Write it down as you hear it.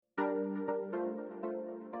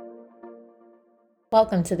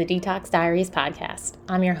Welcome to the Detox Diaries podcast.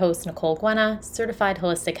 I'm your host, Nicole Guena, certified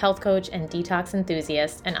holistic health coach and detox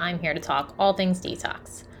enthusiast, and I'm here to talk all things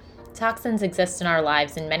detox. Toxins exist in our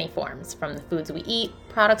lives in many forms, from the foods we eat,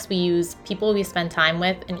 products we use, people we spend time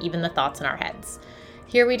with, and even the thoughts in our heads.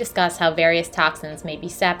 Here we discuss how various toxins may be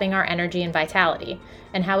sapping our energy and vitality,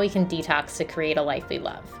 and how we can detox to create a life we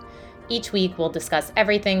love. Each week, we'll discuss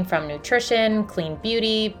everything from nutrition, clean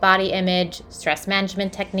beauty, body image, stress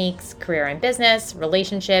management techniques, career and business,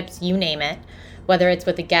 relationships, you name it. Whether it's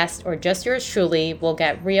with a guest or just yours truly, we'll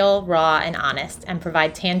get real, raw, and honest and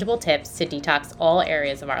provide tangible tips to detox all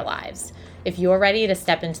areas of our lives. If you're ready to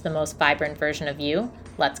step into the most vibrant version of you,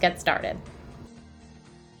 let's get started.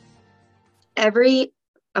 Every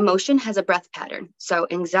emotion has a breath pattern. So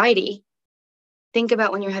anxiety, think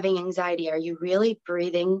about when you're having anxiety, are you really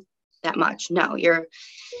breathing that much? No, you're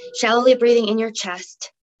shallowly breathing in your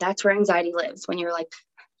chest. That's where anxiety lives. When you're like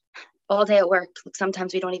all day at work, like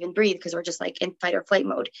sometimes we don't even breathe because we're just like in fight or flight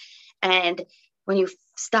mode. And when you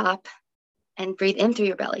stop and breathe in through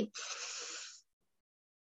your belly,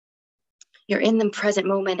 you're in the present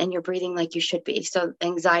moment and you're breathing like you should be. So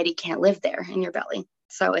anxiety can't live there in your belly.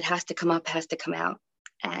 So it has to come up, has to come out,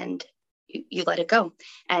 and you let it go.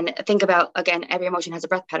 And think about, again, every emotion has a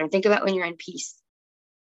breath pattern. Think about when you're in peace.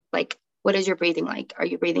 Like, what is your breathing like? Are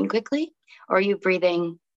you breathing quickly? Or are you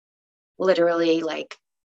breathing literally like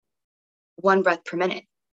one breath per minute?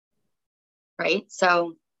 Right?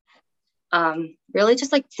 So really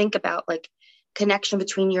just like think about like connection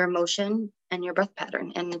between your emotion and your breath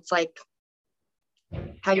pattern. And it's like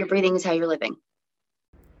how you're breathing is how you're living.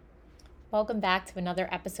 Welcome back to another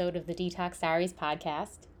episode of the Detox Diaries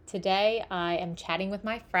podcast. Today, I am chatting with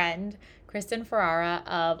my friend, Kristin Ferrara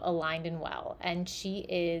of Aligned and Well, and she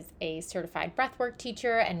is a certified breathwork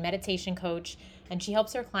teacher and meditation coach, and she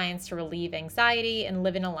helps her clients to relieve anxiety and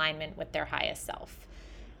live in alignment with their highest self.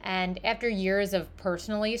 And after years of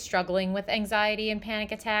personally struggling with anxiety and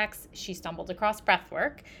panic attacks, she stumbled across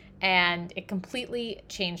breathwork, and it completely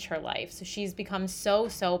changed her life. So she's become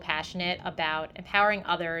so passionate about empowering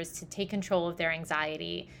others to take control of their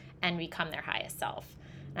anxiety and become their highest self.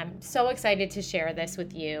 I'm so excited to share this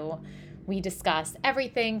with you. We discuss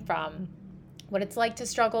everything from what it's like to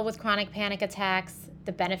struggle with chronic panic attacks,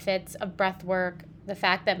 the benefits of breath work, the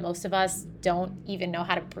fact that most of us don't even know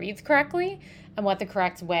how to breathe correctly, and what the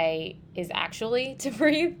correct way is actually to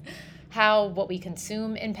breathe, how what we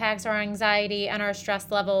consume impacts our anxiety and our stress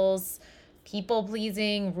levels, people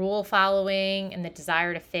pleasing, rule following, and the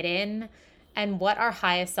desire to fit in, and what our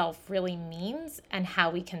highest self really means and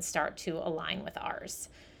how we can start to align with ours.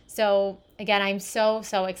 So again, I'm so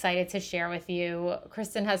excited to share with you.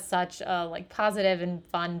 Kristin has such a positive and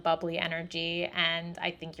fun, bubbly energy, and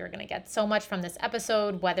I think you're going to get so much from this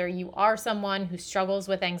episode, whether you are someone who struggles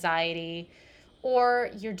with anxiety or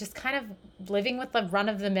you're just kind of living with the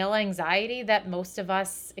run-of-the-mill anxiety that most of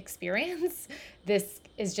us experience. This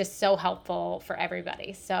is just so helpful for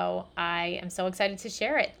everybody. So I am so excited to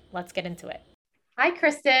share it. Let's get into it. Hi,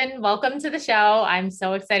 Kristin. Welcome to the show. I'm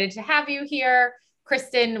so excited to have you here.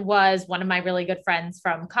 Kristin was one of my really good friends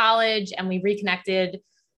from college, and we reconnected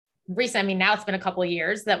recently. I mean, now it's been a couple of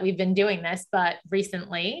years that we've been doing this, but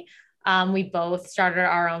recently we both started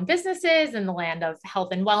our own businesses in the land of health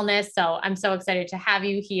and wellness. So I'm so excited to have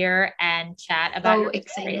you here and chat about your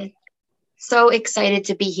excited. So excited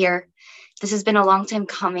to be here. This has been a long time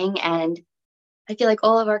coming, and I feel like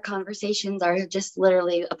all of our conversations are just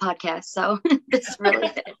literally a podcast. So this really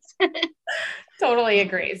fits. Totally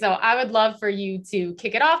agree. So I would love for you to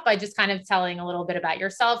kick it off by just kind of telling a little bit about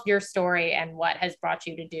yourself, your story, and what has brought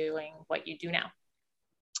you to doing what you do now.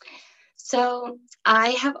 So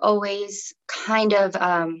I have always kind of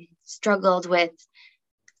struggled with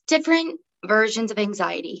different versions of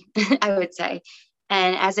anxiety, I would say.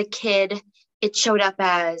 And as a kid, it showed up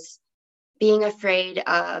as being afraid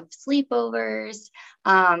of sleepovers.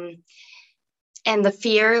 And the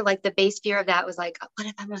fear, like the base fear of that was like, what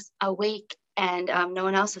if I'm awake and no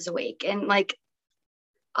one else is awake? And like,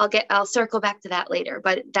 I'll circle back to that later,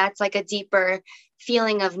 but that's like a deeper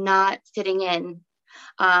feeling of not fitting in,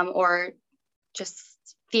 or just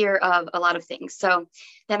fear of a lot of things. So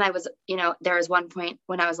then I was, there was one point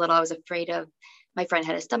when I was little, I was afraid of, my friend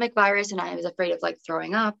had a stomach virus and I was afraid of like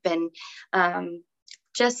throwing up, and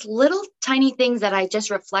just little tiny things that I just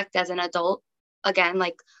reflect as an adult, again,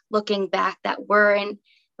 like looking back, that weren't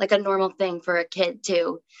like a normal thing for a kid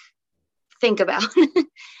to think about.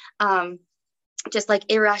 Just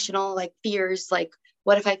like irrational, like fears, like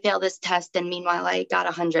what if I fail this test and meanwhile I got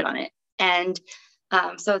 100 on it? And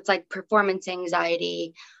so it's like performance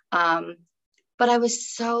anxiety. But I was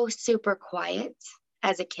so super quiet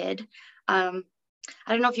as a kid.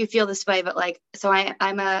 I don't know if you feel this way, but like, so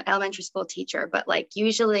I'm a elementary school teacher, but like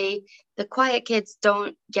usually the quiet kids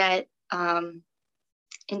don't get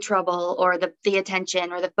in trouble or the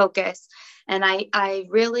attention or the focus. And I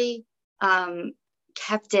really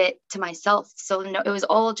kept it to myself. So no, it was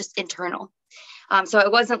all just internal. So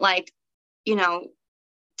it wasn't like, you know,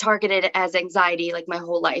 targeted as anxiety like my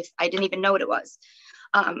whole life. I didn't even know what it was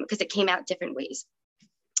because it came out different ways.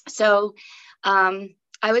 So I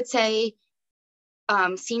would say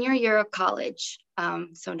senior year of college.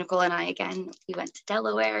 So Nicole and I, again, we went to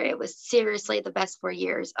Delaware. It was seriously the best 4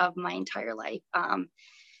 years of my entire life.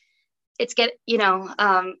 It's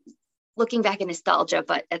looking back in nostalgia,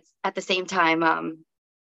 but at the same time,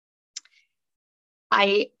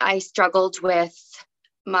 I struggled with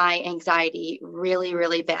my anxiety really,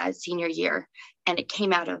 really bad senior year, and it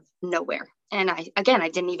came out of nowhere. And I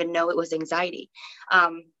didn't even know it was anxiety.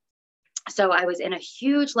 So I was in a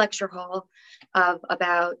huge lecture hall of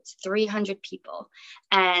about 300 people.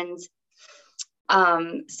 And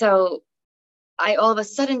so I all of a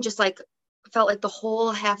sudden just like felt like the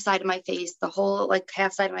whole half side of my face, the whole like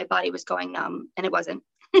half side of my body was going numb, and it wasn't.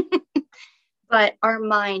 But our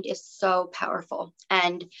mind is so powerful.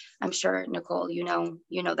 And I'm sure, Nicole, you know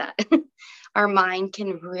that our mind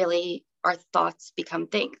can really, our thoughts become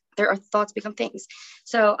things. Our thoughts become things.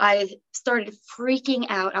 So I started freaking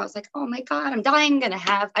out. I was like, oh my God, I'm dying.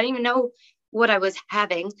 I didn't even know what I was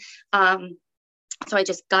having. So I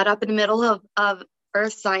just got up in the middle of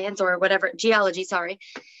earth science or whatever, geology, sorry.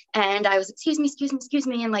 And I was, excuse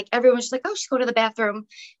me. And like, everyone's just like, oh, just go to the bathroom.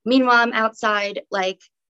 Meanwhile, I'm outside, like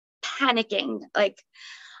panicking, like,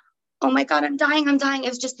 oh my God, I'm dying. It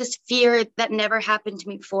was just this fear that never happened to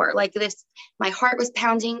me before. Like this, my heart was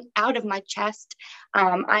pounding out of my chest.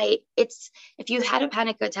 If you had a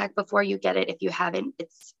panic attack before you get it, if you haven't,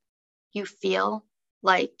 you feel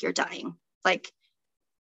like you're dying. Like,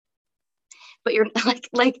 but you're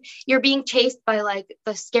like you're being chased by like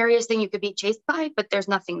the scariest thing you could be chased by, but there's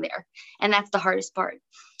nothing there. And that's the hardest part.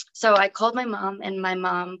 So I called my mom, and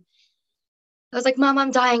I was like, Mom,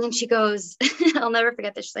 I'm dying. And she goes, I'll never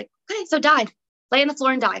forget this. She's like, okay, so die, lay on the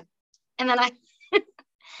floor and die. And then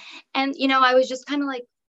and I was just kind of like,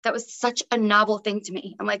 that was such a novel thing to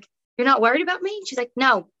me. I'm like, you're not worried about me? She's like,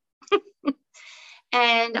 no.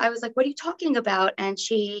 And I was like, what are you talking about? And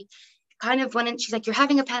she kind of went in, she's like, you're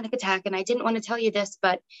having a panic attack. And I didn't want to tell you this,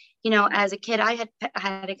 but as a kid, I had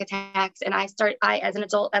panic attacks, and as an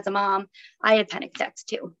adult, as a mom, I had panic attacks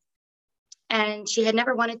too. And she had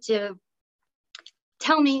never wanted to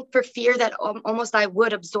tell me for fear that almost I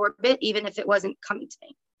would absorb it, even if it wasn't coming to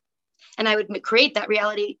me. And I would create that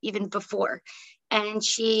reality even before. And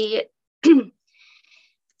she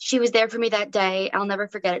was there for me that day. I'll never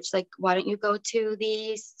forget it. She's like, why don't you go to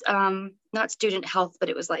the, not student health, but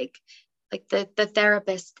it was like the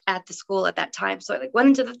therapist at the school at that time. So I like went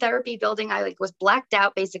into the therapy building. I like was blacked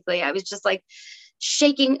out. Basically, I was just like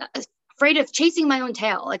shaking, afraid of chasing my own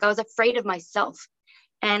tail. Like I was afraid of myself.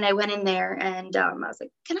 And I went in there, and I was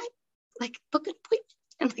like, can I like book an appointment?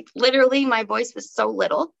 And like literally my voice was so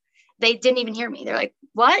little, they didn't even hear me. They're like,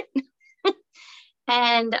 what?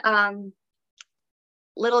 And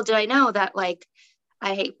little did I know that like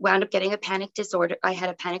I wound up getting a panic disorder. I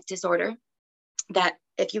had a panic disorder that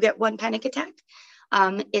if you get one panic attack,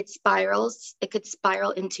 it could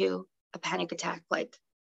spiral into a panic attack like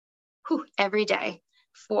every day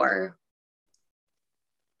for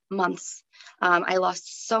months. I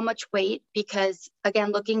lost so much weight because,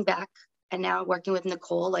 again, looking back and now working with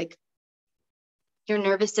Nicole, like your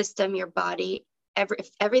nervous system, your body, if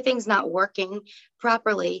everything's not working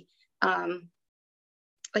properly,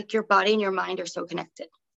 like your body and your mind are so connected.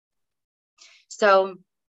 So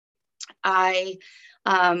my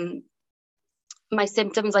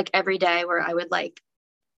symptoms like every day where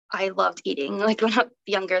I loved eating. Like when I was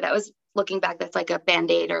younger, that was, looking back, that's like a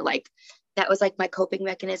Band-Aid, or like that was like my coping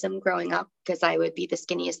mechanism growing up, because I would be the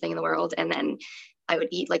skinniest thing in the world. And then I would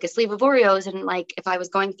eat like a sleeve of Oreos. And like, if I was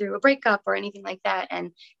going through a breakup or anything like that,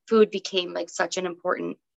 and food became like such an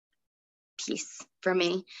important piece for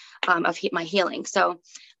me of my healing. So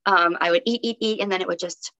I would eat. And then it would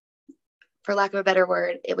just, for lack of a better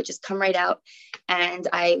word, it would just come right out. And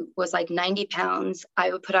I was like 90 pounds.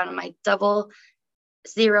 I would put on my double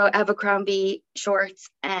zero Abercrombie shorts,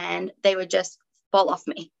 and they would just fall off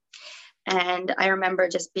me. And I remember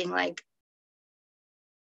just being like,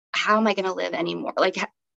 how am I going to live anymore? Like,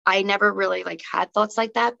 I never really like had thoughts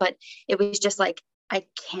like that, but it was just like, I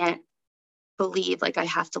can't believe like I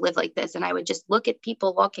have to live like this. And I would just look at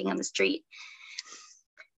people walking on the street,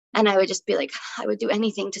 and I would just be like, I would do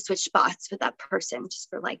anything to switch spots with that person just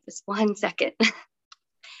for like this 1 second.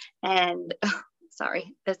 And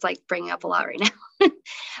sorry, that's like bringing up a lot right now.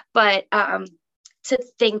 But to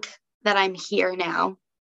think that I'm here now,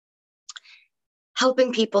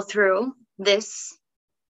 helping people through this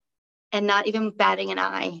and not even batting an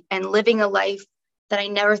eye and living a life that I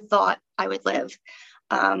never thought I would live,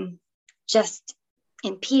 just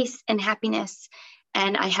in peace and happiness.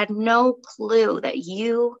 And I had no clue that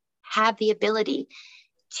you have the ability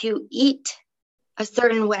to eat a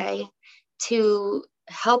certain way to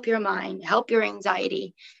help your mind, help your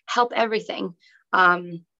anxiety, help everything.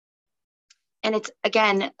 And it's,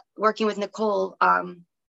 again, working with Nicole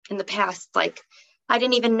in the past, like, I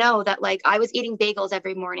didn't even know that, like, I was eating bagels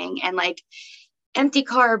every morning and like empty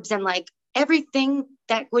carbs and like everything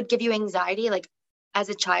that would give you anxiety. Like as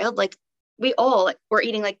a child, like we all were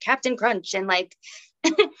eating like Captain Crunch and like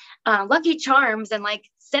Lucky Charms and like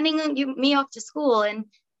sending me off to school. And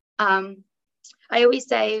I always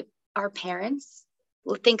say our parents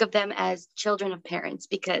will think of them as children of parents,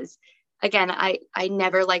 because again, I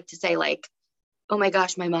never like to say like, oh my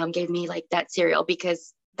gosh, my mom gave me like that cereal,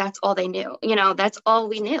 because that's all they knew. That's all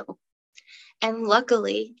we knew. And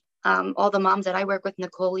luckily, all the moms that I work with,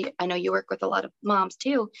 Nicole, I know you work with a lot of moms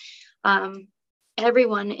too.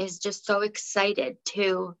 Everyone is just so excited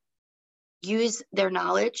to use their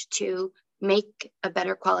knowledge to make a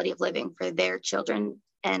better quality of living for their children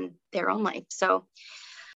and their own life. So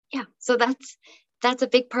yeah, so that's a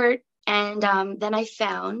big part. And then I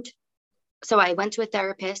went to a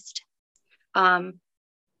therapist.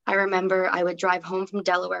 I remember I would drive home from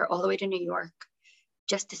Delaware all the way to New York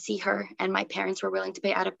just to see her, and my parents were willing to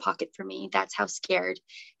pay out of pocket for me. That's how scared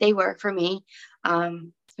they were for me.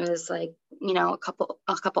 It was like, a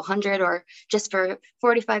couple hundred, or just for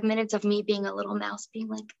 45 minutes of me being a little mouse, being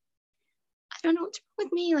like, I don't know what's wrong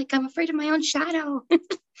with me. Like, I'm afraid of my own shadow.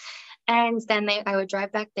 And then I would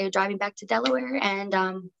drive back. They were driving back to Delaware, and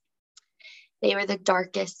they were the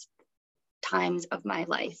darkest times of my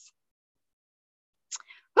life.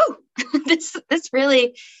 Whew, this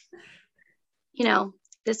really,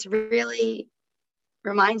 this really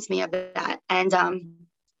reminds me of that. And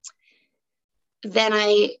then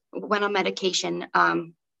I went on medication,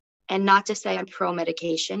 and not to say I'm pro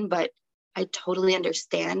medication, but I totally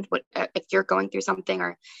understand what, if you're going through something,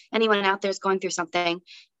 or anyone out there is going through something,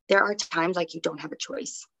 there are times like you don't have a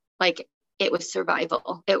choice. Like, it was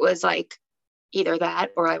survival. It was like either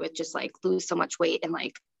that, or I would just like lose so much weight and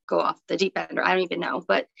like go off the deep end, or I don't even know.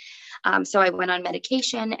 But so I went on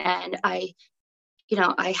medication, and I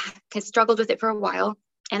struggled with it for a while,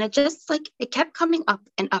 and it just like, it kept coming up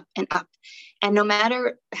and up and up. And no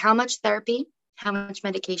matter how much therapy, how much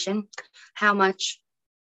medication, how much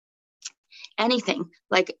anything,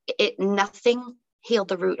 like nothing healed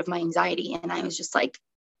the root of my anxiety. And I was just like,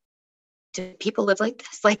 do people live like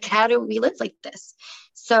this? Like, how do we live like this?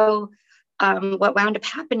 So what wound up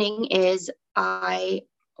happening is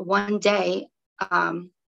one day,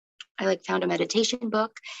 I like found a meditation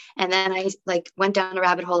book, and then I like went down a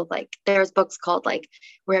rabbit hole of like, there's books called like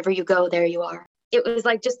Wherever You Go, There You Are. It was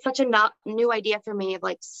like just such a not new idea for me of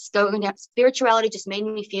like going down. Spirituality just made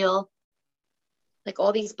me feel like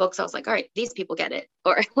all these books. I was like, all right, these people get it.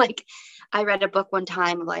 Or like, I read a book one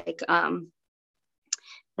time, like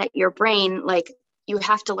that your brain, like you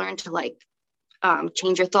have to learn to like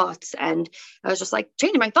change your thoughts. And I was just like,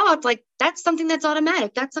 changing my thoughts, like that's something that's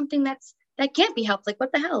automatic. That's something that can't be helped. Like,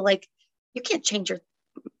 what the hell? Like, you can't change your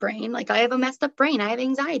brain. Like, I have a messed up brain. I have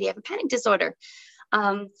anxiety. I have a panic disorder.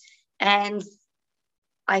 And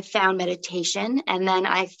I found meditation, and then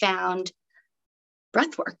I found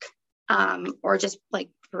breath work, or just like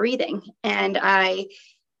breathing. And I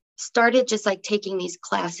started just like taking these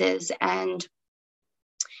classes, and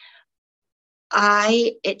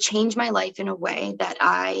it changed my life in a way that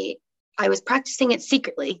I was practicing it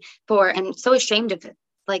secretly and so ashamed of it,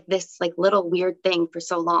 like this like little weird thing for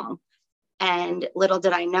so long. And little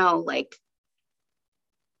did I know, like,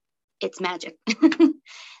 it's magic.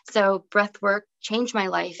 So breath work changed my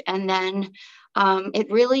life. And then it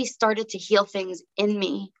really started to heal things in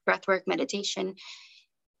me. Breath work, meditation.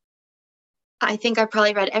 I think I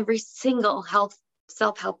probably read every single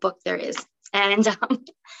self-help book there is. And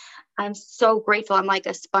I'm so grateful. I'm like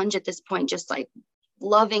a sponge at this point, just like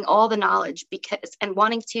loving all the knowledge, and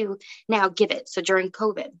wanting to now give it. So during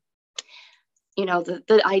COVID,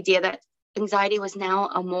 the idea that anxiety was now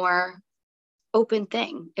a more open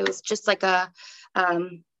thing. It was just like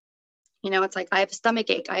it's like, I have a stomach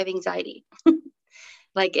ache, I have anxiety.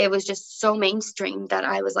 Like, it was just so mainstream that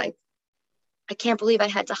I was like, I can't believe I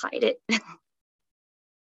had to hide it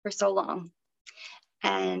for so long.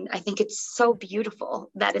 And I think it's so beautiful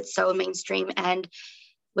that it's so mainstream. And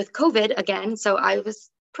with COVID again, so I was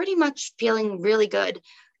pretty much feeling really good.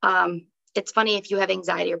 It's funny, if you have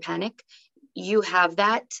anxiety or panic, you have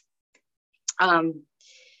that um,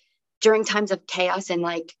 during times of chaos and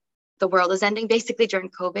like the world is ending, basically during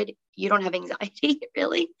COVID, you don't have anxiety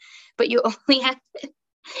really, but you only have it.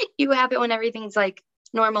 You have it when everything's like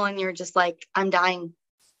normal and you're just like, I'm dying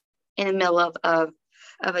in the middle of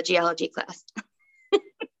a geology class.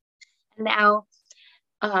 Now,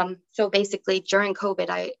 so basically during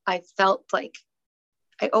COVID, I felt like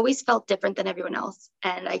I always felt different than everyone else.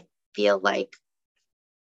 And I feel like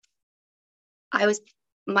I was,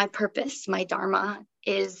 my purpose, my dharma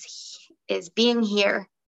is being here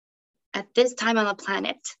at this time on the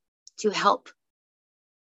planet to help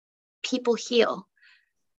people heal.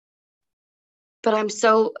 But I'm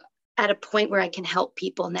so at a point where I can help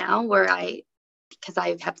people now, because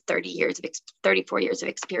I have 34 years of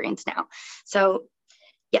experience now. So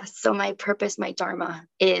yes, so my purpose, my dharma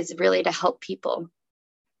is really to help people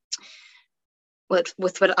with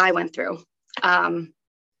what I went through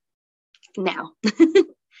now.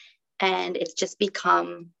 And it's just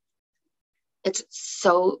become, it's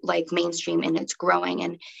so like mainstream and it's growing,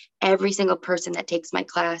 and every single person that takes my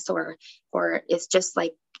class or is just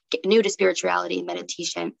like new to spirituality,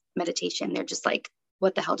 meditation, they're just like,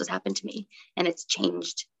 what the hell just happened to me? And it's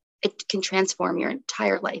changed. It can transform your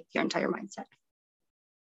entire life, your entire mindset.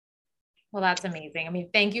 Well, that's amazing. I mean,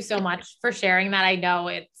 thank you so much for sharing that. I know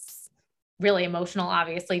it's really emotional,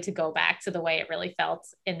 obviously, to go back to the way it really felt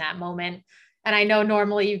in that moment. And I know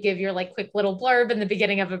normally you give your like quick little blurb in the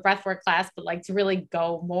beginning of a breathwork class, but like to really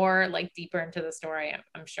go more like deeper into the story,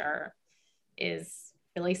 I'm sure is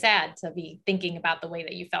really sad to be thinking about the way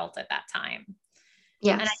that you felt at that time.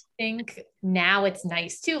 And I Yes. think now it's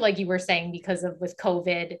nice too, like you were saying, because of with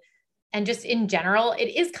COVID and just in general, it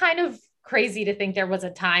is kind of crazy to think there was a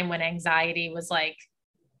time when anxiety was like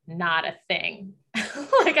not a thing.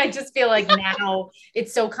 Like I just feel like now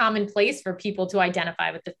it's so commonplace for people to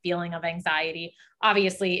identify with the feeling of anxiety,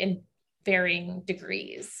 obviously in varying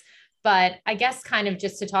degrees. But I guess kind of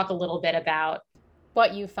just to talk a little bit about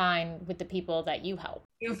what you find with the people that you help.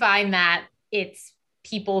 You find that it's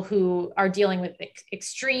people who are dealing with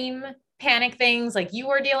extreme panic things like you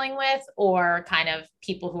were dealing with, or kind of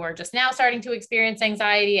people who are just now starting to experience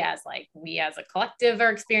anxiety as like we as a collective are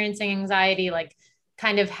experiencing anxiety, like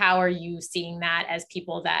kind of how are you seeing that as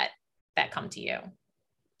people that come to you?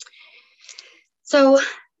 So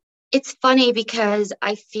it's funny because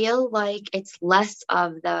I feel like it's less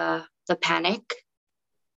of the panic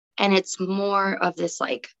and it's more of this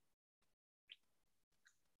like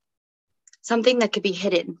something that could be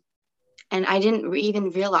hidden. And I didn't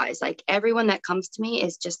even realize, like, everyone that comes to me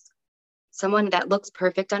is just someone that looks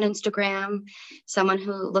perfect on Instagram, someone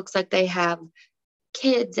who looks like they have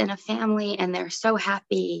kids and a family and they're so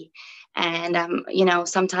happy. And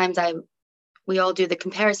sometimes we all do the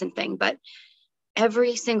comparison thing, but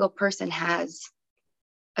every single person has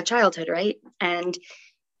a childhood, right? And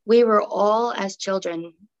we were all, as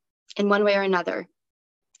children, in one way or another,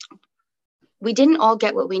 we didn't all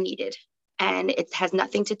get what we needed. And it has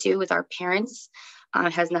nothing to do with our parents.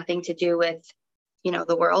 It has nothing to do with,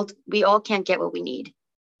 the world. We all can't get what we need.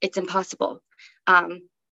 It's impossible.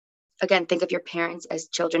 Again, think of your parents as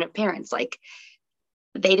children of parents. Like,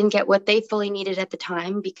 they didn't get what they fully needed at the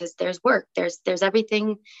time because there's work, there's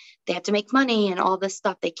everything. They have to make money and all this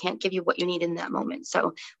stuff. They can't give you what you need in that moment.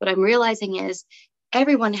 So what I'm realizing is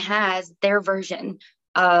everyone has their version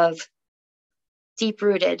of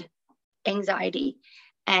deep-rooted anxiety.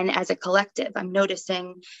 And as a collective, I'm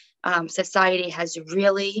noticing society has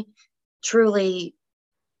really, truly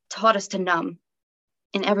taught us to numb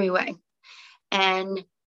in every way. And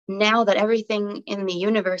now that everything in the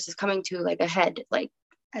universe is coming to like a head, like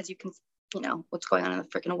as you can, what's going on in the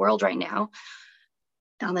freaking world right now,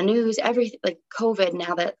 on the news, everything like COVID,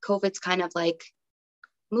 now that COVID's kind of like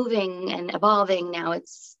moving and evolving, now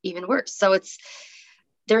it's even worse. So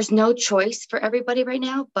there's no choice for everybody right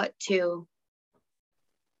now, but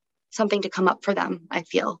something to come up for them, I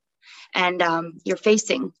feel. And you're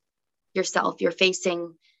facing yourself, you're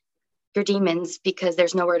facing your demons because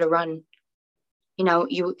there's nowhere to run.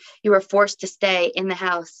 You were forced to stay in the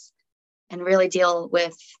house and really deal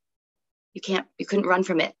with, you couldn't run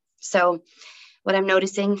from it. So what I'm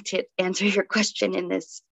noticing, to answer your question in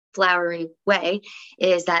this flowery way,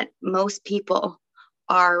 is that most people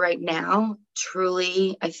are right now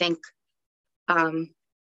truly, I think,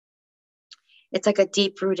 it's like a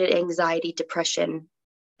deep-rooted anxiety, depression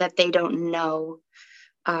that they don't know.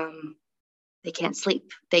 They can't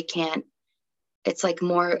sleep. They can't, it's like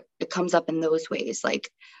more, it comes up in those ways. Like,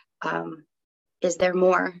 is there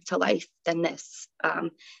more to life than this?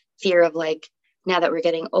 Fear of like now that we're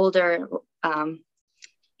getting older,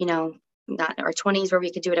 you know, not our 20s where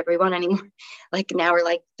we could do whatever we want anymore. Like now we're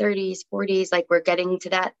like 30s, 40s, like we're getting to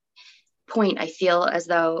that point. I feel as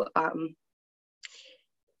though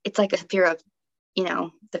it's like a fear of,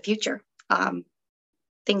 the future.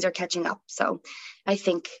 Things are catching up. So I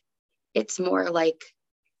think it's more like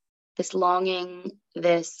this longing,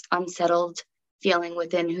 this unsettled feeling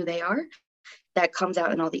within who they are that comes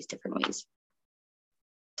out in all these different ways.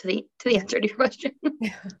 To the answer to your question.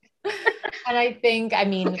 And I think, I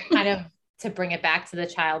mean, kind of to bring it back to the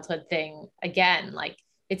childhood thing again, like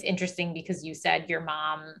it's interesting because you said your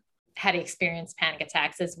mom had experienced panic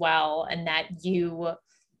attacks as well, and that you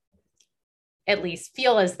at least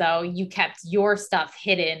feel as though you kept your stuff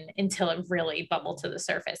hidden until it really bubbled to the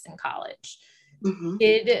surface in college. Mm-hmm.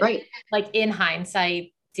 Did, right. like in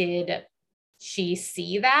hindsight, did she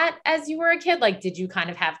see that as you were a kid? Like, did you kind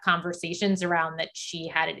of have conversations around that she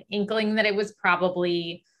had an inkling that it was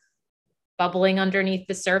probably bubbling underneath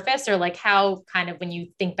the surface? Or like how kind of when you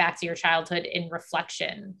think back to your childhood in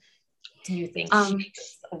reflection, do you think she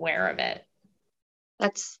was aware of it?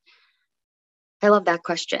 I love that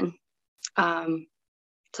question.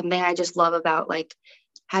 Something I just love about like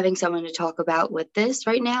having someone to talk about with this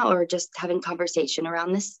right now, or just having conversation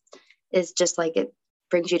around this, is just like it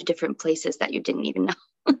brings you to different places that you didn't even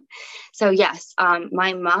know. So yes,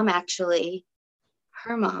 my mom actually,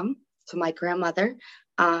 her mom, so my grandmother,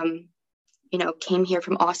 came here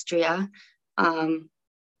from Austria,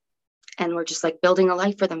 and were just like building a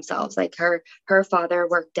life for themselves. Like her father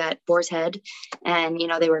worked at Boar's Head, and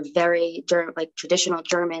they were very like traditional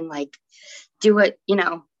German, like do what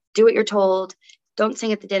you're told, don't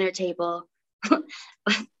sing at the dinner table.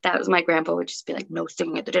 That was my grandpa would just be like, no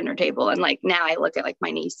singing at the dinner table. And like now I look at like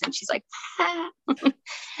my niece and she's like,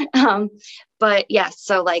 but yeah,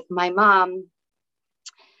 so like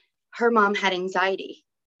her mom had anxiety,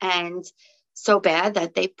 and so bad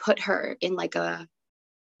that they put her in like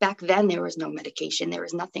back then there was no medication, there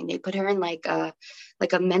was nothing. They put her in like a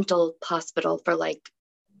mental hospital for like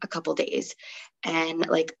a couple days. And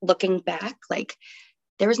like looking back, like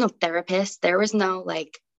there was no therapist, there was no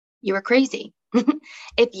like, you were crazy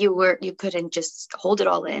if you couldn't just hold it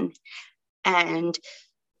all in. And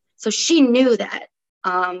so she knew that,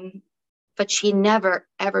 but she never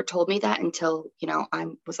ever told me that until I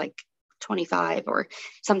was like 25 or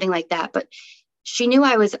something like that. But she knew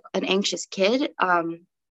I was an anxious kid,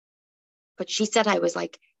 but she said I was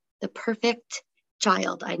like the perfect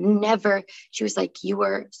child. She was like, you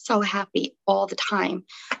were so happy all the time.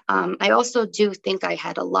 I also do think I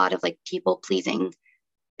had a lot of like people pleasing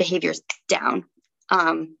behaviors down.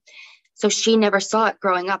 So she never saw it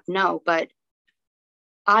growing up, no, but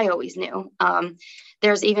I always knew.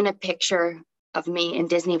 There's even a picture of me in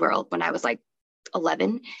Disney World when I was like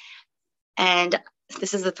 11. And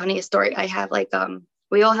this is the funniest story. I have like,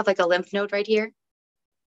 we all have like a lymph node right here.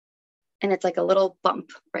 And it's like a little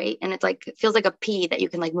bump, right? And it's like, it feels like a pea that you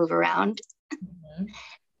can like move around. Mm-hmm.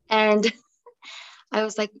 And I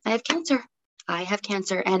was like, I have cancer.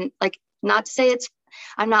 And like, not to say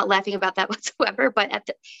I'm not laughing about that whatsoever, but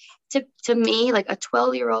to me, like a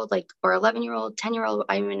 12-year-old, like, or 11-year-old, 10-year-old,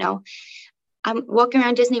 I don't even know. I'm walking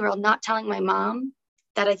around Disney World, not telling my mom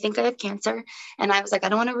that I think I have cancer. And I was like, I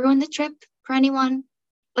don't want to ruin the trip for anyone.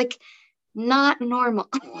 Like, not normal.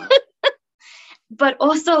 But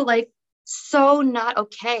also like, so not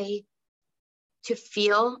okay to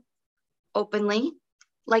feel openly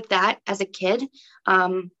like that as a kid.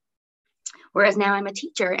 Whereas now I'm a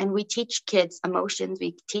teacher and we teach kids emotions.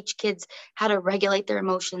 We teach kids how to regulate their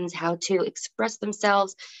emotions, how to express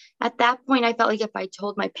themselves. At that point, I felt like if I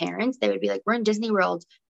told my parents, they would be like, we're in Disney World,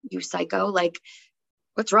 you psycho. Like,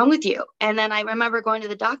 what's wrong with you? And then I remember going to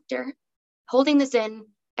the doctor, holding this in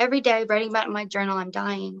every day, writing about it in my journal. I'm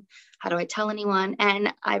dying. How do I tell anyone?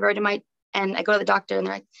 And I wrote and I go to the doctor and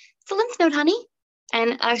they're like, it's a lymph node, honey.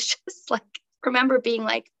 And I was just like, remember being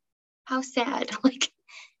like, how sad. Like,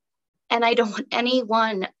 and I don't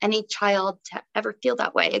want any child to ever feel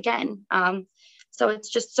that way again. So it's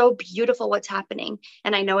just so beautiful what's happening.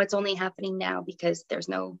 And I know it's only happening now because there's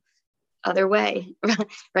no other way,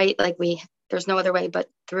 right? Like there's no other way but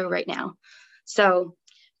through right now. So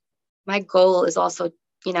my goal is also,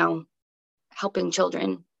 helping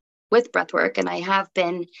children with breathwork. And I have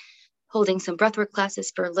been holding some breathwork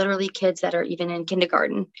classes for literally kids that are even in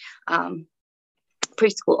kindergarten,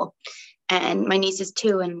 preschool. And my niece is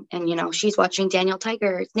 2, and she's watching Daniel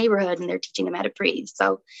Tiger's Neighborhood, and they're teaching them how to breathe.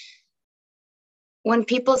 So when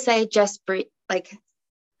people say just breathe,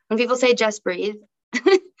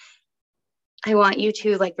 I want you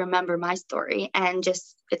to like remember my story and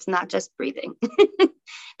just, it's not just breathing.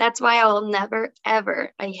 That's why I'll never,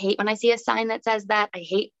 ever, I hate when I see a sign that says that. I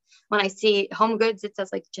hate when I see Home Goods, it says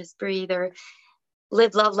like just breathe or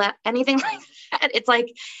live, love, laugh, anything like that. It's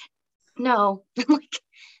like, no, like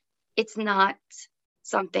it's not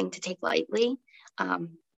something to take lightly.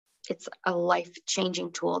 Um, it's a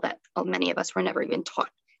life-changing tool that many of us were never even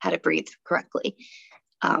taught how to breathe correctly.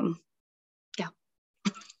 Um, yeah.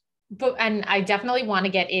 And I definitely want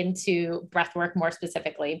to get into breath work more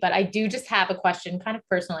specifically, but I do just have a question kind of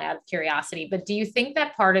personally out of curiosity. But do you think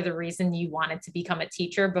that part of the reason you wanted to become a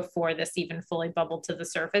teacher before this even fully bubbled to the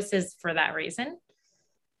surface is for that reason?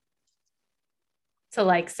 To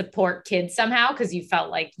like support kids somehow because you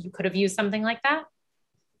felt like you could have used something like that?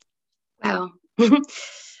 Wow.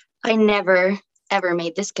 I never ever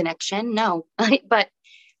made this connection. No, but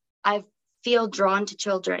I feel drawn to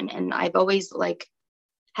children and I've always like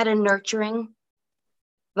had a nurturing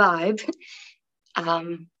vibe.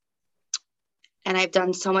 Um, and I've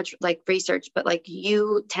done so much like research, but like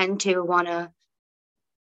you tend to want to,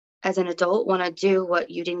 as an adult, want to do what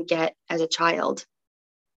you didn't get as a child.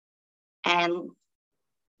 And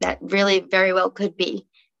that really very well could be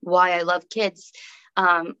why I love kids.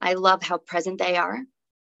 I love how present they are,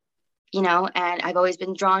 and I've always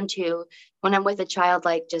been drawn to when I'm with a child,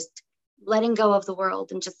 like just letting go of the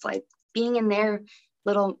world and just like being in their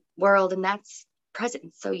little world. And that's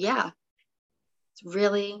presence. So, yeah, it's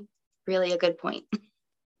really, really a good point.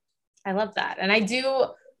 I love that. And I do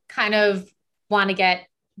kind of want to get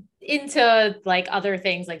into like other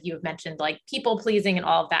things like you have mentioned, like people pleasing and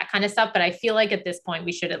all of that kind of stuff. But I feel like at this point,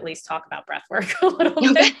 we should at least talk about breath work a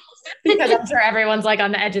little bit because I'm sure everyone's like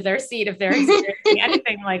on the edge of their seat if they're experiencing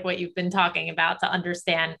anything like what you've been talking about to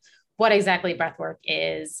understand what exactly breath work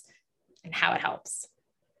is and how it helps.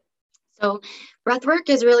 So, breath work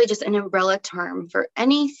is really just an umbrella term for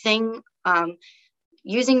anything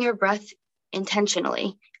using your breath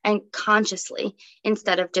intentionally and consciously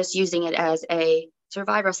instead of just using it as a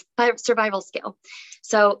survival skill.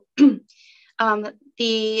 So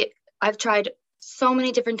I've tried so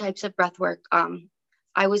many different types of breath work.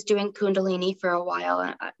 I was doing Kundalini for a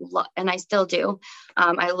while, and I still do.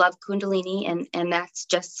 I love Kundalini, and that's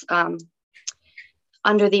just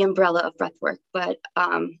under the umbrella of breath work. But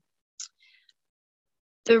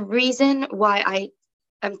the reason why I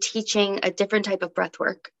am teaching a different type of breath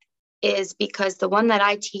work is because the one that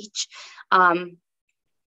I teach,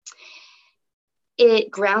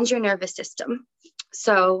 it grounds your nervous system.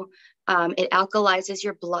 So it alkalizes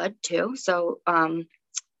your blood too. So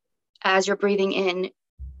as you're breathing in,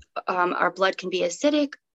 our blood can be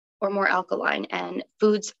acidic or more alkaline, and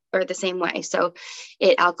foods are the same way. So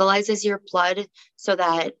it alkalizes your blood so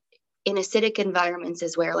that in acidic environments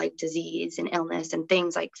is where like disease and illness and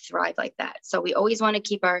things like thrive like that. So we always want to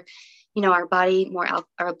keep our body more,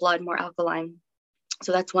 our blood more alkaline.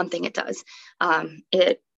 So that's one thing it does.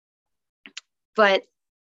 But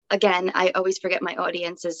again, I always forget my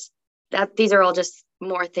audience is that these are all just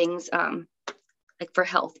more things like for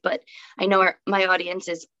health, but I know my audience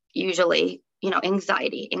is usually,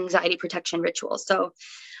 anxiety protection rituals. So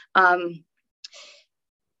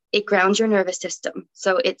it grounds your nervous system.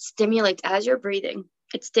 So it stimulates, as you're breathing,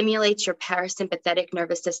 it stimulates your parasympathetic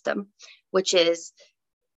nervous system, which is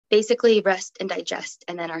basically rest and digest.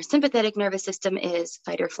 And then our sympathetic nervous system is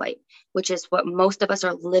fight or flight, which is what most of us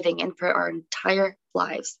are living in for our entire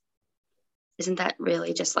lives. Isn't that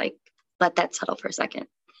really just like, let that settle for a second?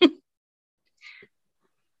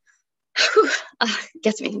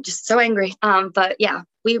 Gets me just so angry. But yeah,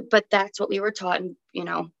 but that's what we were taught. And,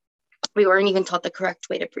 we weren't even taught the correct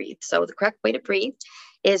way to breathe. So the correct way to breathe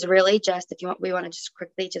is really just, we want to just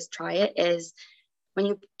quickly just try it, is when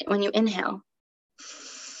you inhale,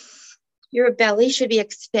 your belly should be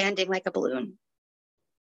expanding like a balloon,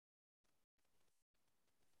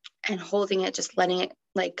 and holding it, just letting it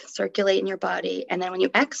like circulate in your body. And then when you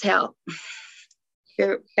exhale,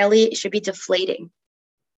 your belly should be deflating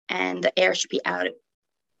and the air should be out,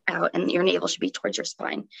 and your navel should be towards your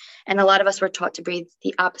spine. And a lot of us were taught to breathe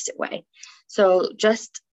the opposite way. So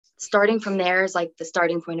just starting from there is like the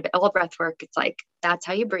starting point of all breath work. It's like, that's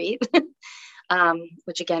how you breathe.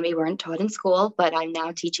 Which again, we weren't taught in school, but I'm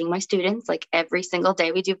now teaching my students like every single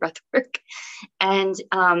day we do breath work. And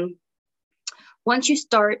once you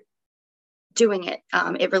start doing it,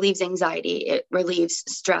 it relieves anxiety, it relieves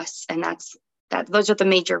stress. And those are the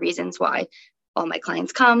major reasons why all my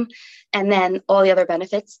clients come. And then all the other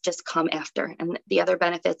benefits just come after. And the other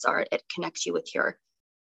benefits are, it connects you with your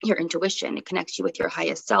intuition. It connects you with your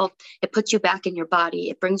highest self. It puts you back in your body.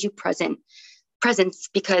 It brings you presence,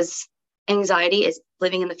 because anxiety is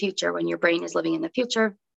living in the future. When your brain is living in the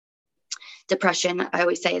future, depression, I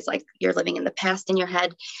always say, is like you're living in the past in your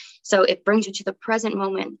head. So it brings you to the present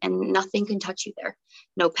moment, and nothing can touch you there.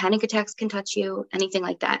 No panic attacks can touch you, anything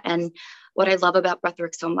like that. And what I love about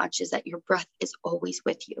breathwork so much is that your breath is always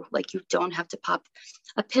with you. Like, you don't have to pop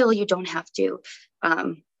a pill. You don't have to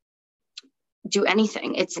do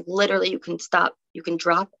anything. It's literally, you can stop, you can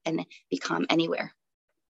drop and be calm anywhere.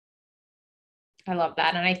 I love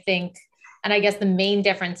that. And I think, and I guess the main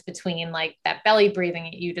difference between like that belly breathing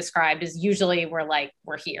that you described is usually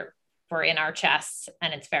we're here, we're in our chests,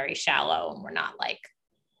 and it's very shallow, and we're not like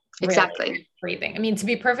really Exactly breathing. I mean, to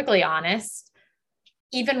be perfectly honest,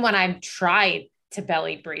 even when I've tried to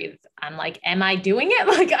belly breathe, I'm like, am I doing it?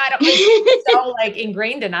 Like, I don't, it's so like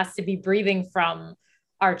ingrained in us to be breathing from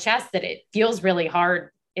our chest that it feels really hard.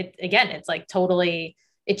 It's like totally,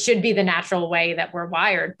 it should be the natural way that we're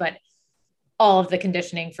wired, but all of the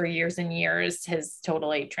conditioning for years and years has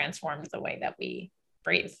totally transformed the way that we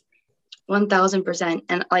breathe. 1000%.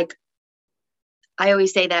 And like, I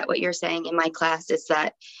always say that what you're saying in my class is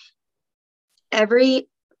that every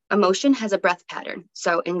emotion has a breath pattern.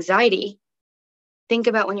 So anxiety, think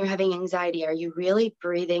about when you're having anxiety, are you really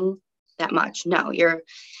breathing that much? No, you're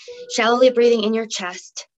shallowly breathing in your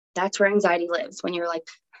chest. That's where anxiety lives. When you're like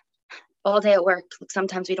all day at work,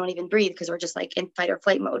 sometimes we don't even breathe because we're just like in fight or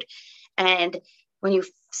flight mode. And when you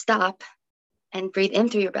stop and breathe in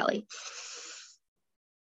through your belly,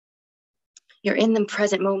 you're in the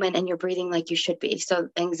present moment and you're breathing like you should be. So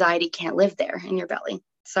anxiety can't live there in your belly.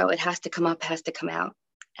 So it has to come up, has to come out,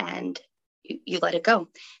 and you let it go.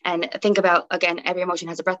 And think about, again, every emotion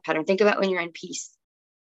has a breath pattern. Think about when you're in peace.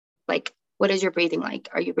 Like, what is your breathing like?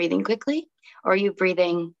 Are you breathing quickly? Or are you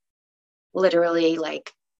breathing literally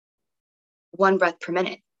like one breath per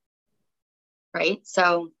minute? Right?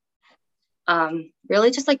 So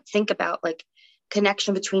really just like think about like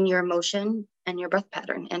connection between your emotion and your breath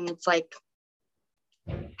pattern. And it's like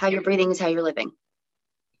how you're breathing is how you're living.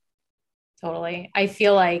 Totally. I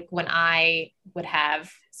feel like when I would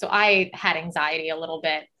have, so I had anxiety a little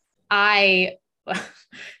bit. I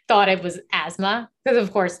thought it was asthma because,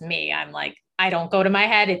 of course, I'm like, I don't go to my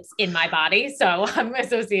head, it's in my body. So I'm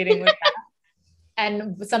associating with that.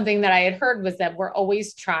 And something that I had heard was that we're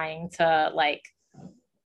always trying to like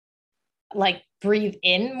breathe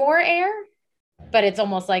in more air, but it's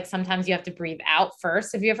almost like sometimes you have to breathe out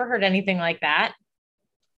first. Have you ever heard anything like that?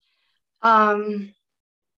 Or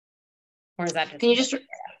is that just can you just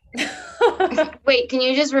wait, can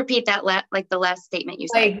you just repeat that like the last statement you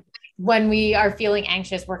said? Like when we are feeling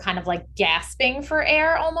anxious, we're kind of like gasping for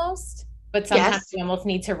air almost, but sometimes Yes. we almost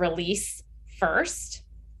need to release first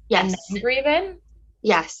Yes. and then breathe in.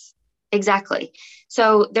 Yes, exactly.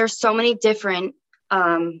 So there's so many different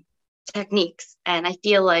techniques, and I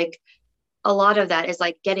feel like a lot of that is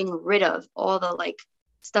like getting rid of all the like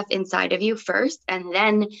stuff inside of you first, and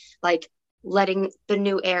then like letting the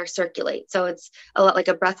new air circulate. So it's a lot like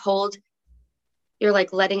a breath hold. You're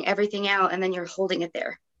like letting everything out, and then you're holding it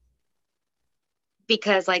there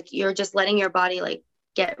because like you're just letting your body like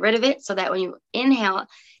get rid of it, so that when you inhale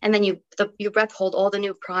and then your breath hold all the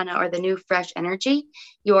new prana or the new fresh energy,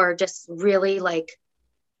 you're just really like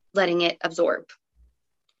letting it absorb.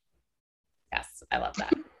 Yes, I love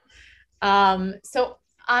that. So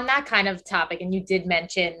on that kind of topic, and you did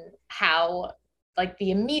mention how like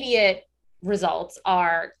the immediate results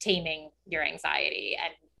are taming your anxiety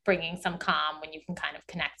and bringing some calm when you can kind of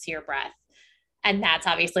connect to your breath. And that's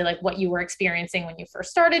obviously like what you were experiencing when you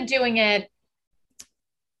first started doing it.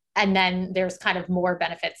 And then there's kind of more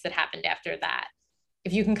benefits that happened after that.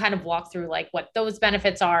 If you can kind of walk through like what those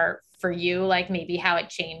benefits are for you, like maybe how it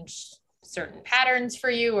changed certain patterns for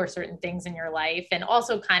you or certain things in your life. And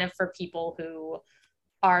also kind of for people who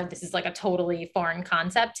this is like a totally foreign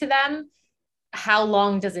concept to them. How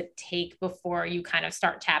long does it take before you kind of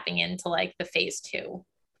start tapping into like the phase 2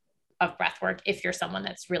 of breath work if you're someone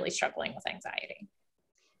that's really struggling with anxiety?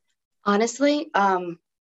 Honestly,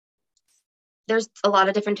 there's a lot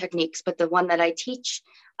of different techniques, but the one that I teach,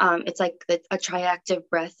 it's like a triactive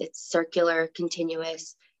breath. It's circular,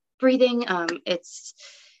 continuous breathing. It's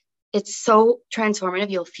so transformative.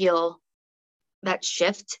 You'll feel that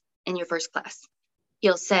shift in your first class.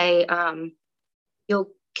 You'll say,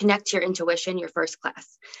 you'll connect to your intuition, your first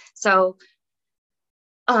class. So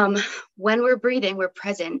when we're breathing, we're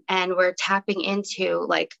present and we're tapping into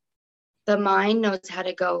like the body knows how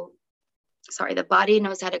to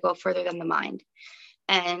go further than the mind.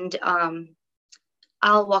 And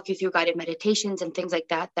I'll walk you through guided meditations and things like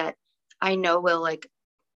that I know will like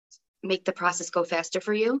make the process go faster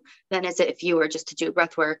for you than is it if you were just to do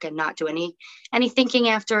breath work and not do any thinking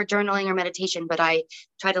after journaling or meditation. But I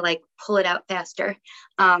try to like pull it out faster.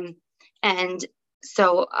 And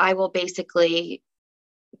so I will basically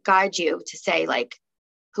guide you to say like,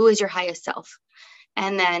 who is your highest self?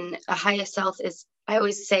 And then a highest self is, I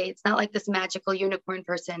always say, it's not like this magical unicorn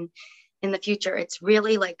person in the future. It's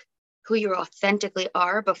really like who you authentically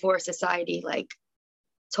are before society like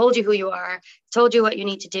told you who you are, told you what you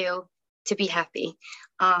need to do to be happy.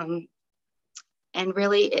 And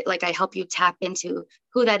really, like I help you tap into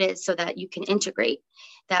who that is so that you can integrate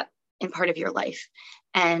that in part of your life.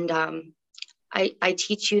 And I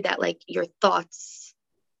teach you that like your thoughts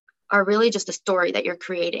are really just a story that you're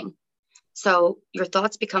creating. So your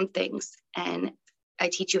thoughts become things, and I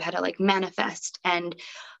teach you how to like manifest. And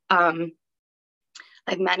I've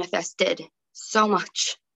manifested so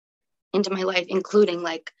much into my life, including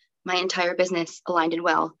like my entire business, Aligned and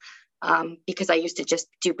Well, because I used to just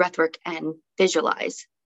do breath work and visualize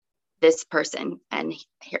this person, and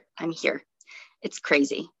here I'm here. It's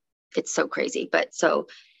crazy. It's so crazy. But so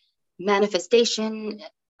manifestation,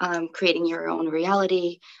 creating your own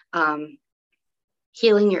reality,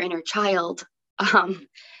 healing your inner child,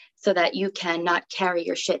 so that you can not carry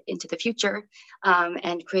your shit into the future,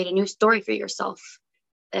 and create a new story for yourself,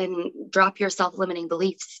 and drop your self-limiting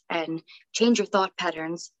beliefs and change your thought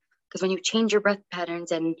patterns. Because when you change your breath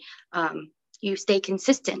patterns and you stay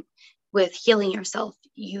consistent with healing yourself,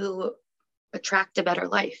 you attract a better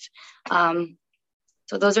life.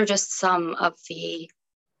 So those are just some of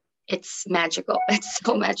it's magical. It's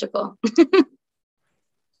so magical.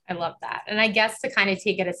 I love that. And I guess to kind of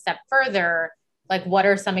take it a step further, like what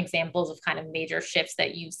are some examples of kind of major shifts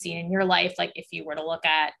that you've seen in your life? Like if you were to look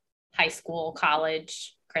at high school,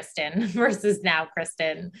 college, Kristin versus now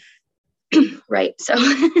Kristin. Right. So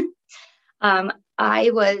I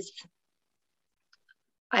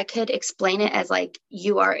could explain it as like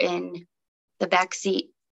you are in the back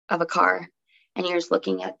seat of a car and you're just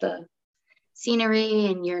looking at the scenery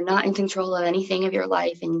and you're not in control of anything of your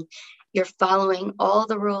life and you're following all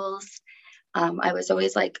the rules. I was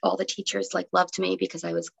always like, all the teachers like loved me because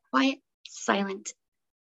I was quiet, silent,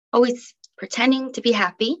 always pretending to be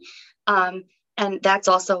happy. And that's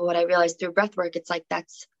also what I realized through breath work. It's like,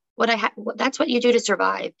 that's what you do to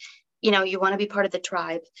survive. You know, you want to be part of the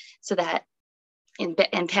tribe, so that in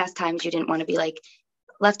past times, you didn't want to be like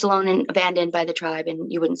left alone and abandoned by the tribe,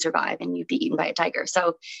 and you wouldn't survive and you'd be eaten by a tiger.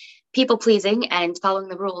 So people pleasing and following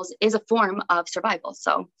the rules is a form of survival.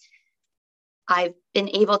 So I've been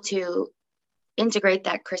able to integrate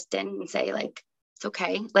that, Kristin, and say like, it's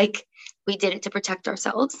okay. Like we did it to protect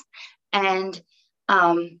ourselves. And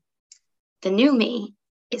the new me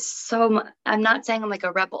is so, I'm not saying I'm like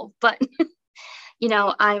a rebel, but you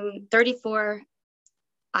know, I'm 34.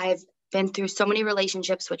 I've been through so many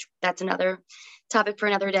relationships, which that's another topic for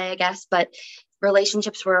another day, I guess. But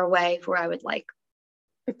relationships were a way where I would like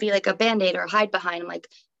be like a band-aid or hide behind. I'm like,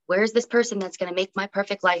 where's this person that's going to make my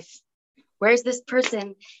perfect life? Where's this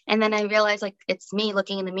person? And then I realized like, it's me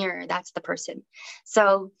looking in the mirror. That's the person.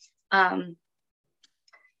 So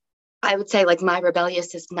I would say like my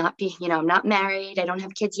rebellious is not be, you know, I'm not married. I don't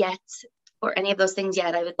have kids yet or any of those things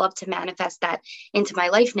yet. I would love to manifest that into my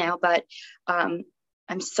life now, but I'm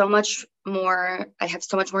so much more, I have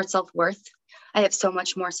so much more self-worth. I have so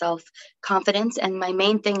much more self-confidence. And my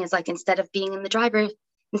main thing is like, instead of being in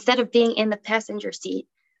the passenger seat,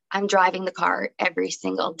 I'm driving the car every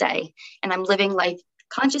single day, and I'm living life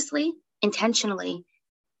consciously, intentionally,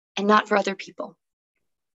 and not for other people.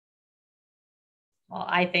 Well,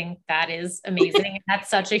 I think that is amazing. That's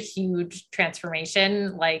such a huge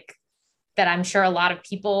transformation, like that I'm sure a lot of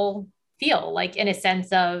people feel, like in a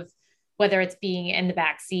sense of whether it's being in the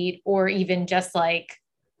back seat or even just like,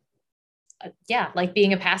 like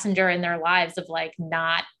being a passenger in their lives, of like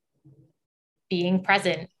not being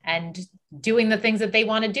present and doing the things that they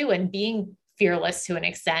want to do and being fearless to an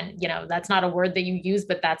extent. You know, that's not a word that you use,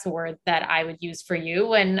 but that's a word that I would use for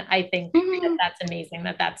you. And I think that that's amazing,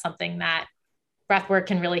 that that's something that breathwork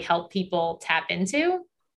can really help people tap into.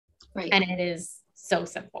 Right. And it is so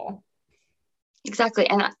simple. Exactly.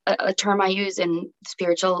 And a term I use in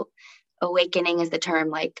spiritual awakening is the term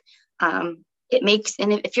like, it makes,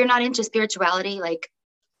 and if you're not into spirituality, like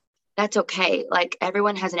that's okay. Like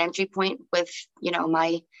everyone has an entry point with, you know,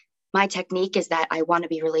 my technique is that I want to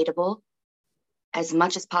be relatable as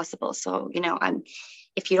much as possible. So, you know,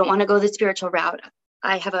 if you don't want to go the spiritual route,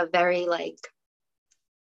 I have a very like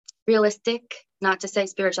realistic, not to say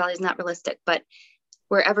spirituality is not realistic, but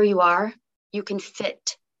wherever you are, you can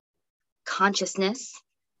fit consciousness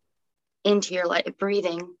into your life,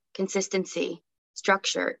 breathing, consistency,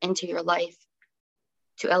 structure into your life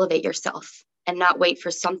to elevate yourself and not wait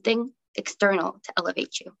for something external to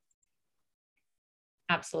elevate you.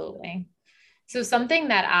 Absolutely. So something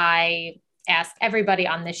that I ask everybody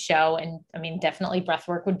on this show, and I mean, definitely breath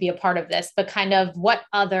work would be a part of this, but kind of what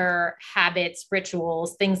other habits,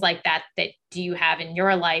 rituals, things like that, that do you have in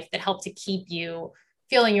your life that help to keep you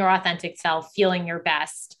feeling your authentic self, feeling your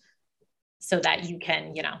best so that you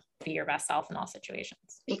can, be your best self in all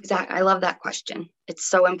situations? Exactly. I love that question. It's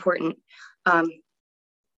so important.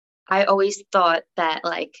 I always thought that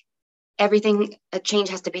like a change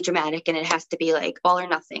has to be dramatic and it has to be like all or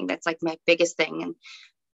nothing. That's like my biggest thing.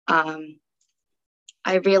 And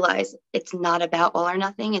I realize it's not about all or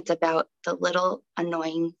nothing. It's about the little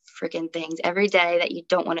annoying freaking things every day that you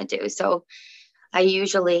don't want to do. So I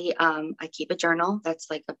usually, I keep a journal. That's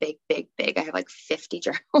like a big, big, big. I have like 50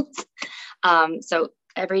 journals. So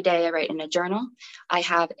every day I write in a journal. I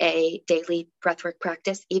have a daily breathwork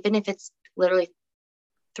practice, even if it's literally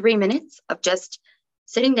 3 minutes of just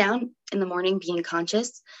sitting down in the morning, being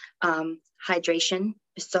conscious. Hydration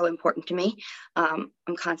is so important to me. I'm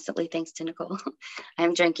constantly, thanks to Nicole,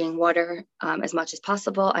 I'm drinking water as much as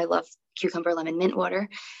possible. I love cucumber, lemon, mint water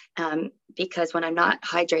because when I'm not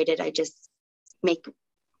hydrated, I just make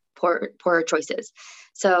poorer choices.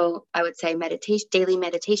 So I would say daily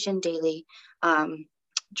meditation, daily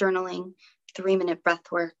journaling, 3-minute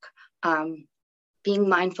breath work, being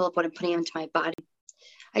mindful of what I'm putting into my body.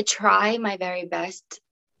 I try my very best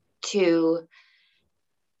to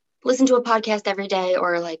listen to a podcast every day,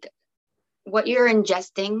 or like what you're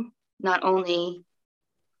ingesting, not only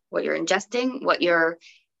what you're ingesting, what you're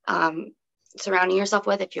surrounding yourself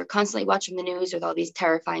with. If you're constantly watching the news with all these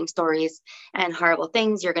terrifying stories and horrible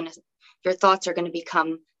things, your thoughts are going to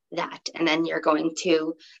become that. And then you're going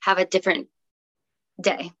to have a different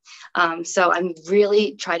day. So I'm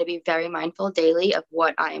really try to be very mindful daily of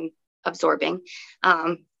what I'm absorbing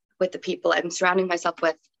with the people I'm surrounding myself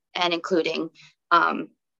with, and including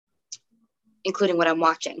what I'm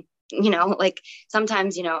watching. Like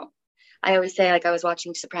sometimes, I always say, like, I was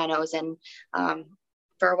watching Sopranos, and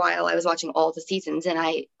for a while I was watching all the seasons, and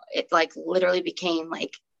it like literally became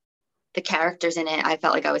like the characters in it. I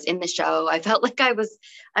felt like I was in the show. I felt like I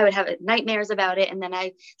would have nightmares about it. And then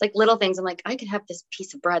like little things, I'm like, I could have this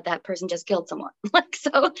piece of bread. That person just killed someone. Like,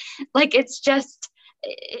 so like, it's just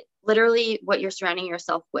literally what you're surrounding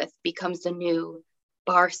yourself with becomes the new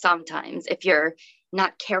bar sometimes if you're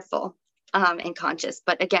not careful and conscious.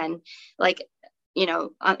 But again, like, you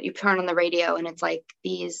turn on the radio and it's like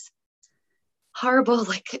these horrible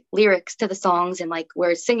like lyrics to the songs, and like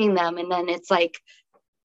we're singing them, and then it's like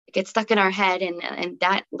it gets stuck in our head, and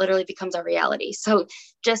that literally becomes our reality. So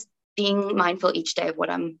just being mindful each day of what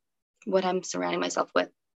I'm surrounding myself with,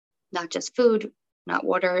 not just food, not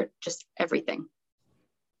water, just everything.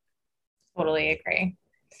 Totally agree.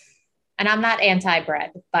 And I'm not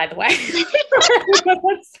anti-bread, by the way.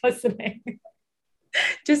 That's listening.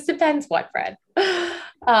 Just depends what bread.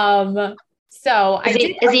 So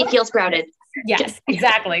Ezekiel sprouted. Yes,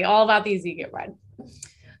 exactly. All about the Ezekiel bread.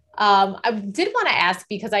 I did want to ask,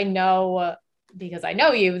 because I know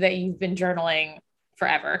you, that you've been journaling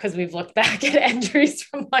forever, because we've looked back at entries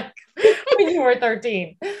from like when you were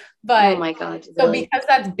 13. But oh my God, so really? because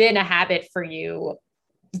that's been a habit for you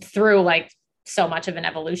through like so much of an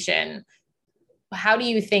evolution, how do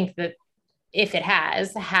you think that, if it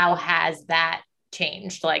has, how has that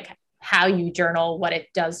changed? Like how you journal, what it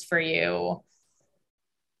does for you?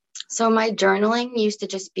 So my journaling used to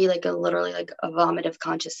just be like literally like a vomit of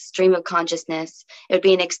stream of consciousness. It would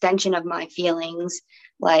be an extension of my feelings.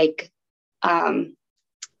 Like,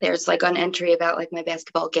 there's like an entry about like my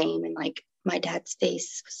basketball game, and like my dad's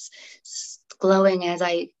face was glowing as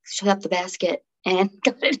I shut up the basket and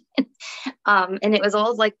got it in. And it was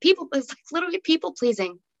all like it was like literally people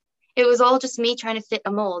pleasing. It was all just me trying to fit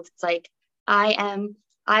a mold. It's like, I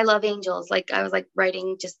love angels. Like I was like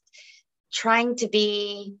writing, just trying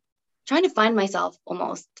to find myself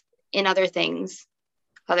almost in other things,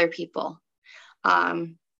 other people.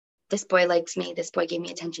 This boy likes me. This boy gave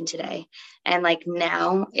me attention today. And like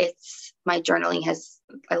now my journaling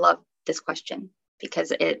I love this question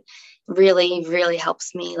because it really, really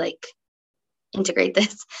helps me like integrate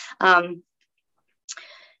this.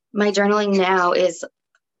 My journaling now is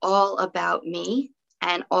all about me,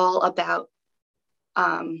 and all about,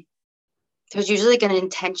 there's usually like an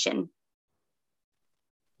intention.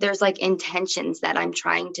 There's like intentions that I'm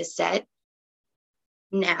trying to set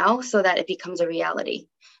now so that it becomes a reality.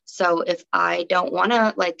 So if I don't want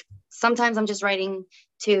to, like, sometimes I'm just writing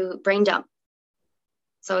to brain dump.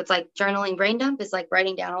 So it's like journaling brain dump is like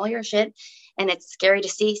writing down all your shit and it's scary to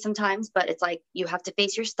see sometimes, but it's like you have to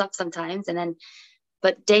face your stuff sometimes.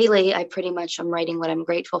 But daily, I pretty much am writing what I'm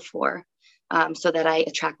grateful for, so that I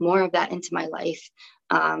attract more of that into my life.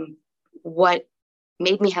 What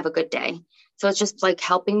made me have a good day. So it's just like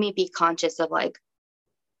helping me be conscious of like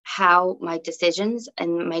how my decisions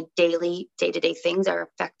and my daily day-to-day things are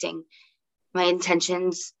affecting my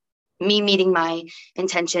intentions, me meeting my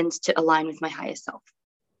intentions to align with my highest self.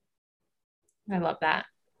 I love that.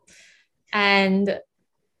 And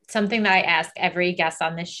something that I ask every guest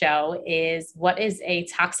on this show is, what is a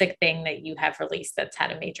toxic thing that you have released that's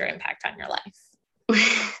had a major impact on your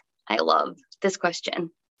life? I love this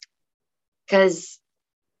question because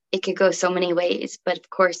it could go so many ways. But of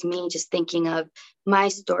course, me just thinking of my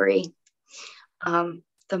story,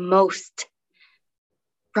 the most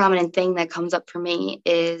prominent thing that comes up for me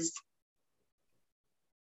is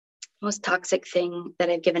most toxic thing that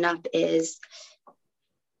I've given up is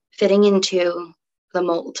fitting into the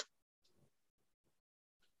mold.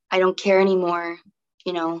 I don't care anymore,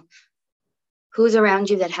 who's around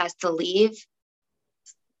you that has to leave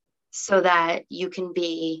so that you can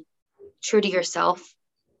be true to yourself,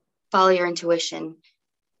 follow your intuition,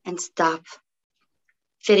 and stop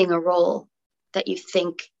fitting a role that you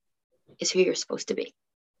think is who you're supposed to be.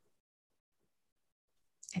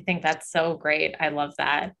 I think that's so great. I love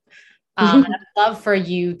that. I'd love for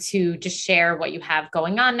you to just share what you have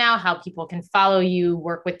going on now, how people can follow you,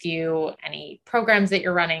 work with you, any programs that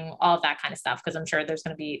you're running, all of that kind of stuff, because I'm sure there's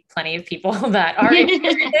going to be plenty of people that are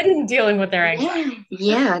interested in dealing with their anxiety.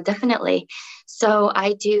 Yeah, definitely. So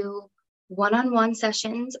I do one-on-one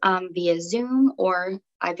sessions via Zoom, or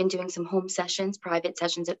I've been doing some home sessions, private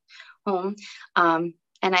sessions at home. And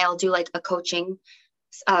I'll do like a coaching,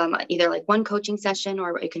 either like one coaching session,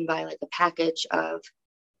 or you can buy like a package of.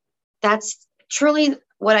 That's truly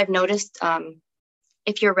what I've noticed.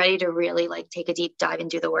 If you're ready to really like take a deep dive and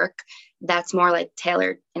do the work, that's more like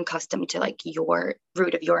tailored and custom to like your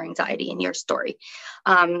root of your anxiety and your story.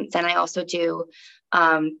 Then I also do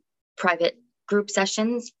private group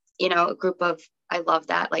sessions, a group of, I love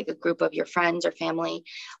that, like a group of your friends or family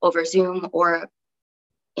over Zoom or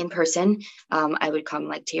in person. I would come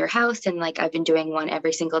like to your house, and like I've been doing one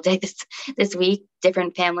every single day this week,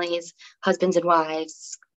 different families, husbands and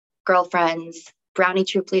wives, girlfriends, brownie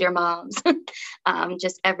troop leader moms,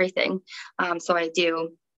 just everything. So I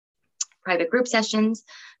do private group sessions.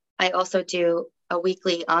 I also do a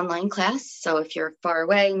weekly online class. So if you're far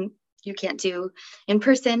away, you can't do in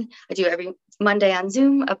person, I do every Monday on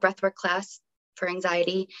Zoom, a breathwork class for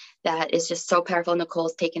anxiety that is just so powerful.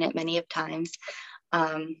 Nicole's taken it many of times.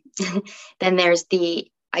 Then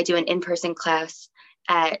I do an in-person class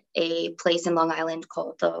at a place in Long Island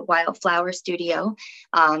called the Wildflower Studio.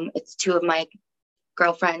 It's two of my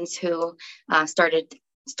girlfriends who started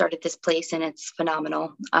this place, and it's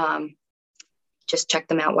phenomenal. Just check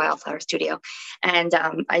them out, Wildflower Studio. And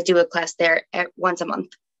I do a class there once a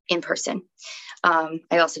month in person. I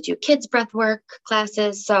also do kids breathwork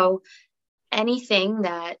classes. So anything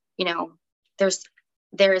that,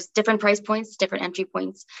 there's different price points, different entry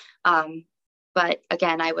points. But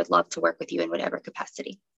again, I would love to work with you in whatever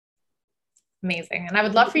capacity. Amazing. And I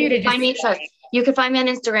would love for you to just you can find me on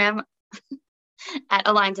Instagram at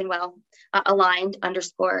aligned and well, aligned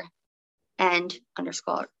 _ and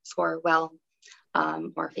 _ well,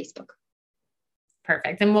 or Facebook.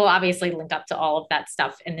 Perfect. And we'll obviously link up to all of that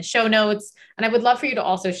stuff in the show notes. And I would love for you to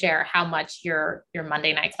also share how much your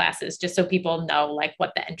Monday night classes, just so people know like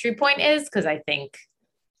what the entry point is. Cause I think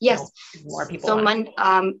yes, more people. So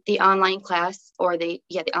the online class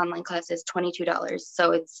the online class is $22.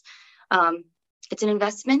 So it's an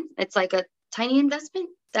investment. It's like a tiny investment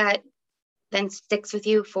that then sticks with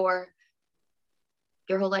you for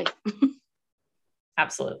your whole life.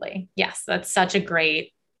 Absolutely. Yes. That's such a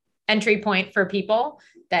great entry point for people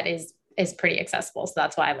that is pretty accessible. So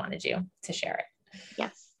that's why I wanted you to share it.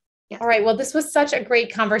 Yes. All right. Well, this was such a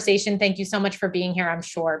great conversation. Thank you so much for being here. I'm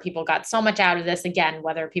sure people got so much out of this. Again,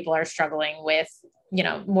 whether people are struggling with,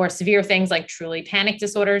 more severe things like truly panic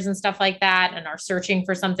disorders and stuff like that, and are searching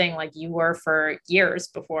for something like you were for years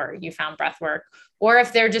before you found breath work, or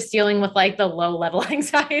if they're just dealing with like the low level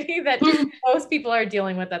anxiety that most people are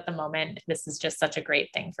dealing with at the moment. This is just such a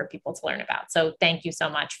great thing for people to learn about. So thank you so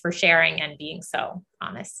much for sharing and being so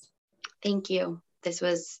honest. Thank you. This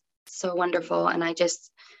was so wonderful. And I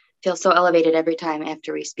just feel so elevated every time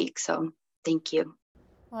after we speak. So thank you.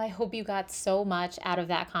 Well, I hope you got so much out of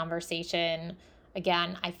that conversation.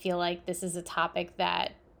 Again, I feel like this is a topic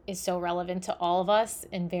that is so relevant to all of us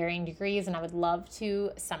in varying degrees, and I would love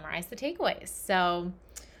to summarize the takeaways. So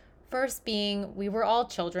First being, we were all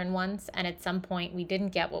children once, and at some point we didn't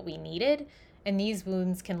get what we needed, and these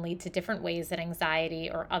wounds can lead to different ways that anxiety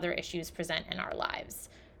or other issues present in our lives.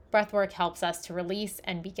 Breathwork helps us to release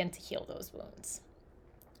and begin to heal those wounds.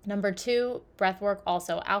 Number 2, breathwork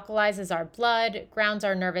also alkalizes our blood, grounds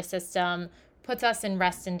our nervous system, puts us in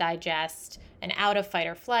rest and digest, and out of fight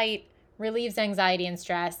or flight, relieves anxiety and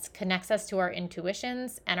stress, connects us to our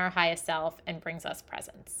intuitions and our highest self, and brings us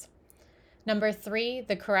presence. Number 3,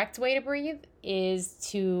 the correct way to breathe is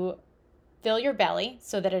to fill your belly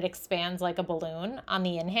so that it expands like a balloon on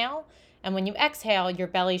the inhale. And when you exhale, your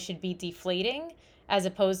belly should be deflating as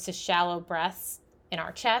opposed to shallow breaths in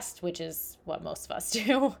our chest, which is what most of us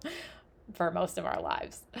do for most of our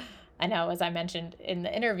lives. I know, as I mentioned in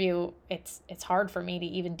the interview, it's hard for me to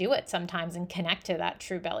even do it sometimes and connect to that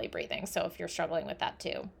true belly breathing. So if you're struggling with that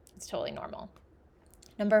too, it's totally normal.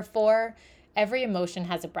 Number 4, every emotion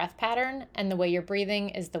has a breath pattern, and the way you're breathing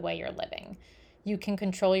is the way you're living. You can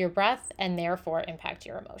control your breath and therefore impact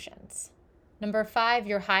your emotions. Number 5,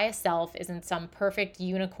 your highest self isn't some perfect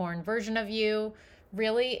unicorn version of you.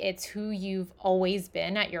 Really, it's who you've always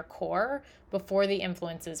been at your core before the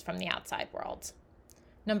influences from the outside world.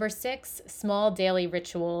 Number 6, small daily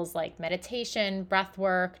rituals like meditation, breath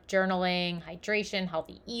work, journaling, hydration,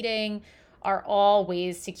 healthy eating are all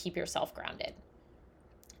ways to keep yourself grounded.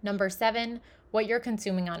 Number 7, what you're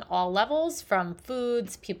consuming on all levels, from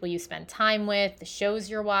foods, people you spend time with, the shows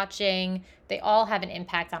you're watching, they all have an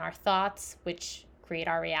impact on our thoughts, which create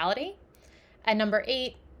our reality. And number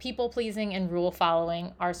 8, people pleasing and rule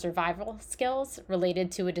following are survival skills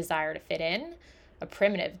related to a desire to fit in, a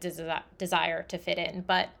primitive desire to fit in.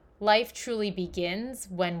 But life truly begins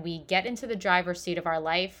when we get into the driver's seat of our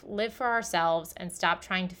life, live for ourselves, and stop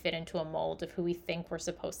trying to fit into a mold of who we think we're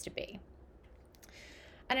supposed to be.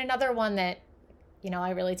 And another one that,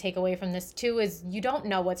 I really take away from this too is you don't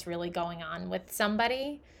know what's really going on with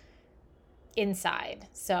somebody inside.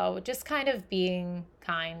 So just kind of being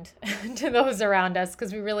kind to those around us,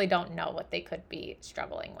 because we really don't know what they could be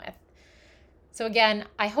struggling with. So again,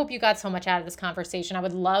 I hope you got so much out of this conversation. I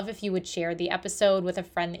would love if you would share the episode with a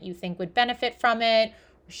friend that you think would benefit from it,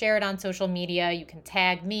 or share it on social media. You can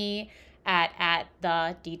tag me at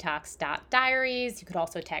the detox.diaries. You could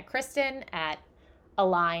also tag Kristin at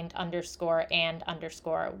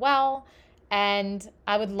aligned_and_well. And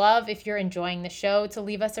I would love, if you're enjoying the show, to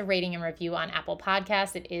leave us a rating and review on Apple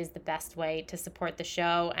Podcasts. It is the best way to support the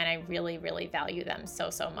show, and I really, really value them so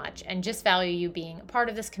much, and just value you being a part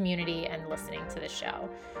of this community and listening to the show.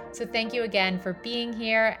 So thank you again for being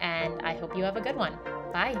here, and I hope you have a good one.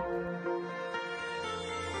 Bye.